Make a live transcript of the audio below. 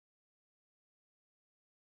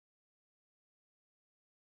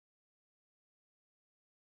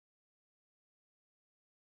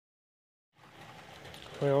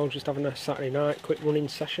Well, just having a Saturday night quick running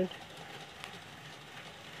session,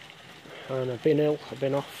 and I've been ill. I've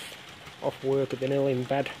been off work. I've been ill in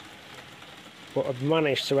bed, but I've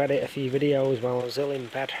managed to edit a few videos while I was ill in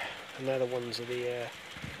bed, and they're the ones of the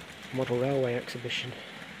model railway exhibition.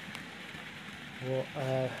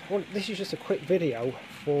 Well, this is just a quick video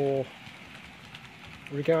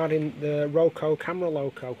regarding the Roco camera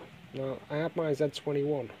loco. Now, I had my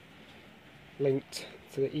Z21 linked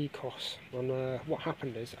to the ECOS, and what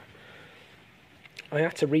happened is I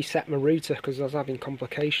had to reset my router because I was having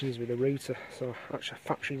complications with the router, so I actually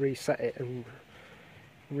factory reset it and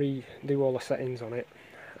redo all the settings on it,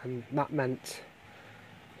 and that meant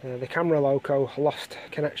the camera loco lost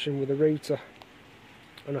connection with the router,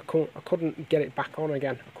 and I couldn't get it back on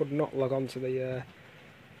again. I could not log on to the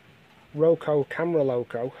Roco camera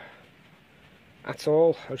loco at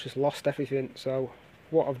all. I just lost everything. So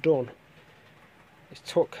what I've done is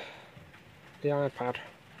took the iPad,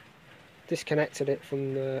 disconnected it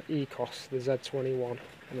from the ECOS, the Z21 on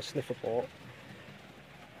the sniffer port,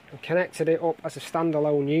 and connected it up as a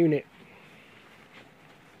standalone unit.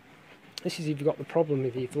 This is if you've got the problem,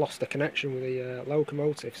 if you've lost the connection with the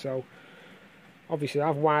locomotive. So obviously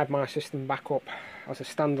I've wired my system back up as a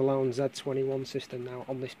standalone Z21 system now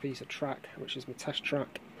on this piece of track, which is my test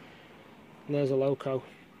track, and there's a loco.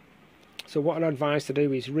 So what I'd advise to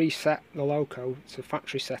do is reset the loco to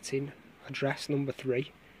factory setting address number 3,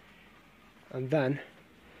 and then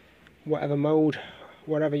whatever mode,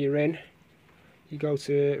 wherever you're in, you go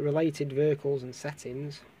to related vehicles and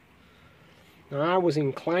settings. Now I was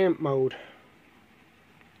in client mode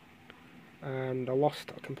and I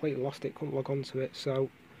completely lost it, couldn't log on to it. So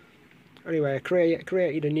anyway, I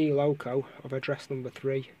created a new loco of address number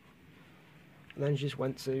 3, and then just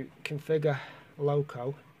went to configure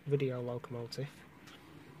loco, video locomotive,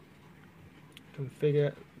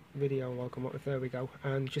 configure video locomotive, there we go,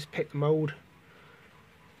 and just pick the mode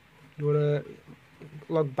you want to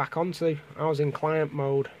log back onto. I was in client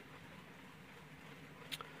mode,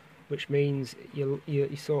 which means you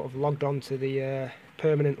sort of logged onto the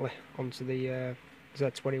permanently onto the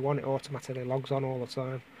Z21. It automatically logs on all the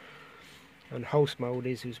time. And host mode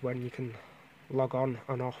is when you can log on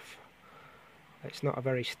and off. It's not a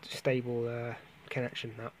very stable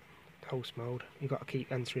connection, that host mode. You've got to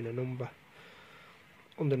keep entering a number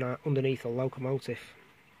underneath a locomotive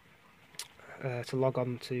to log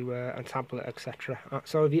on to a tablet, etc.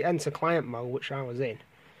 So if you enter client mode, which I was in,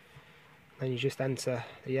 then you just enter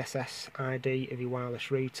the SSID of your wireless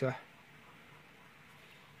router,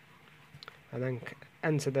 and then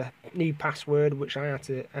enter the new password, which I had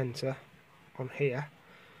to enter on here,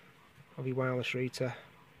 of your wireless router.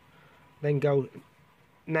 Then go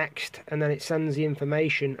next, and then it sends the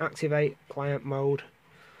information, activate client mode,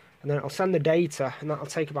 and then it'll send the data, and that'll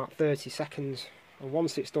take about 30 seconds. And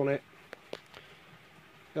once it's done it,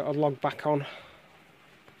 it'll log back on,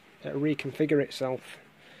 it'll reconfigure itself,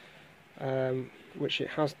 which it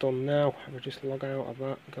has done now. I'll just log out of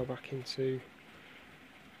that, go back into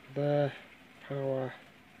there, power,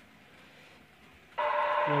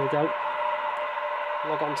 there we go,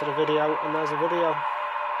 log on to the video, and there's a video.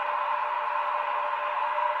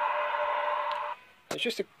 It's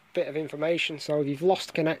just a bit of information. So if you've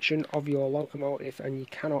lost connection of your locomotive and you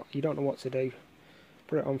don't know what to do,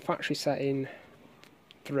 put it on factory setting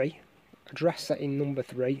 3, address setting number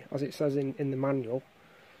 3, as it says in the manual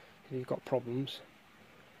if you've got problems,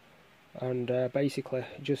 and basically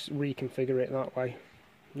just reconfigure it that way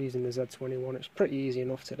using the Z21. It's pretty easy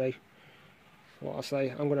enough to do. What I say,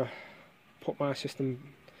 I'm going to put my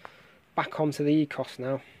system back onto the ECOS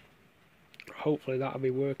now. Hopefully that'll be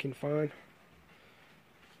working fine,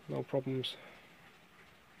 no problems.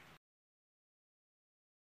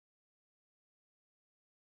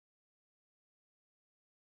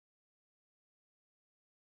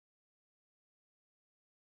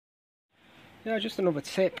 Yeah, just another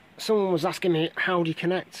tip. Someone was asking me, how do you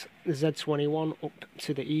connect the Z21 up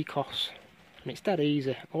to the ECOS? And it's dead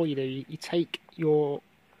easy. All you do, you take your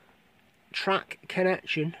track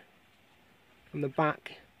connection from the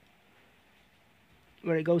back,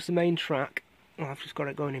 where it goes to main track. Well, I've just got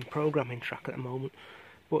it going in programming track at the moment.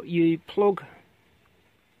 But you plug,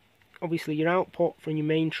 obviously, your output from your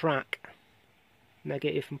main track,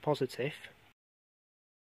 negative and positive.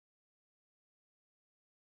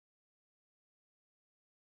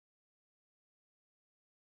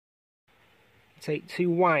 Take 2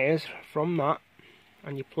 wires from that,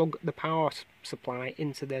 and you plug the power supply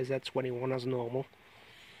into the Z21 as normal,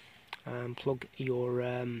 and plug your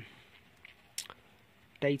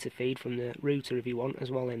data feed from the router if you want as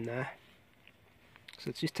well in there.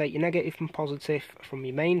 So just take your negative and positive from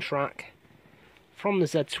your main track from the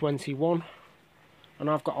Z21, and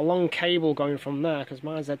I've got a long cable going from there because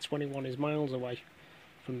my Z21 is miles away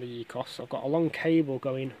from the ECOS. So I've got a long cable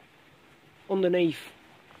going underneath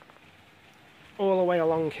all the way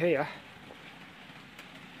along here,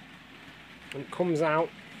 and it comes out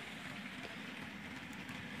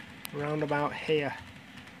around about here.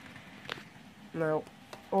 Now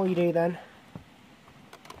all you do then,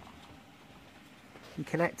 you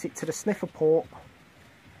connect it to the sniffer port,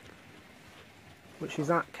 which is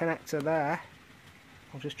that connector there.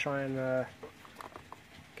 I'll just try and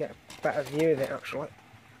get a better view of it actually.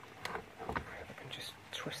 I can just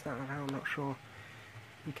twist that around, I'm not sure.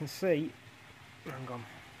 You can see, hang on,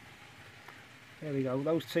 there we go,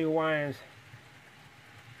 those two wires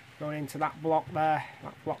going into that block there,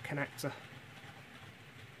 that block connector.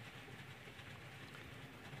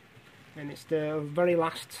 And it's the very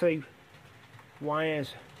last two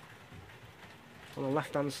wires on the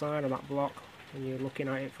left hand side of that block when you're looking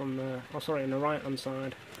at it from the, oh sorry, on the right hand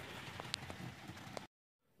side.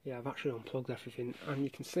 Yeah, I've actually unplugged everything, and you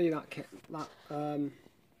can see that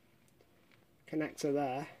connector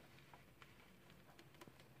there.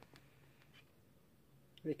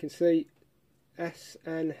 You can see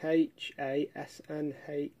SNHA,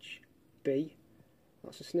 SNHB,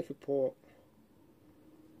 that's a sniffer port.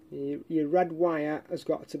 Your red wire has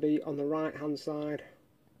got to be on the right hand side,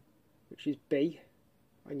 which is B,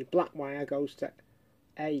 and your black wire goes to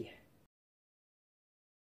A.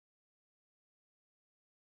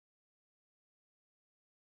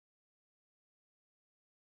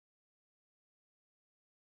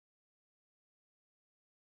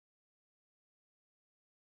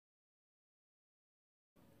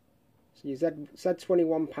 So your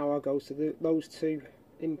Z21 power goes to those two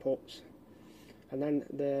inputs, and then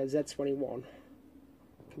the Z21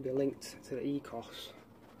 can be linked to the ECOS,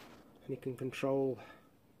 and you can control,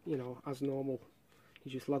 you know, as normal.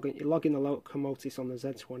 You just log in the locomotives on the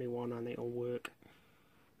Z21 and it'll work,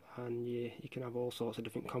 and you can have all sorts of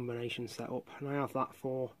different combinations set up. And I have that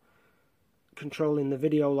for controlling the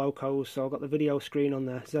video locos, so I've got the video screen on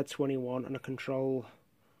the Z21 and I control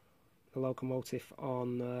the locomotive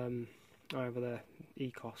on either the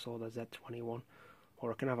ECOS or the Z21,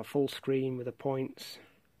 or I can have a full screen with the points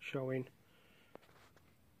showing,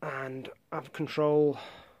 and have control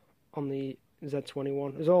on the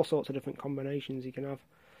Z21. There's all sorts of different combinations you can have.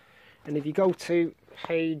 And if you go to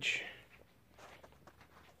page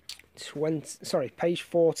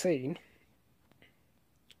 14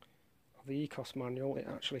 of the ECOS manual, it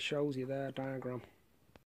actually shows you their diagram.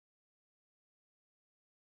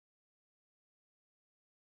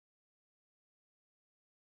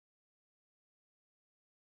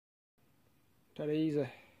 Dead easy.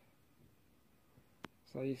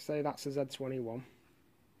 So you say that's a Z21.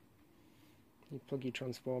 You plug your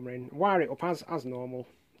transformer in, wire it up as normal,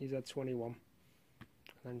 your Z21, and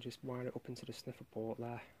then just wire it up into the sniffer port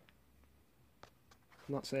there.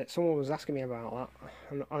 And that's it. Someone was asking me about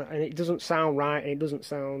that, and it doesn't sound right, and it doesn't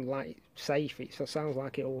sound like safe. It sounds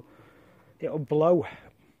like it'll blow,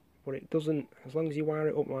 but it doesn't. As long as you wire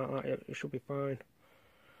it up like that, it should be fine.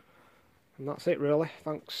 And that's it really.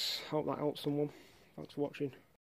 Thanks, hope that helps someone. Thanks for watching.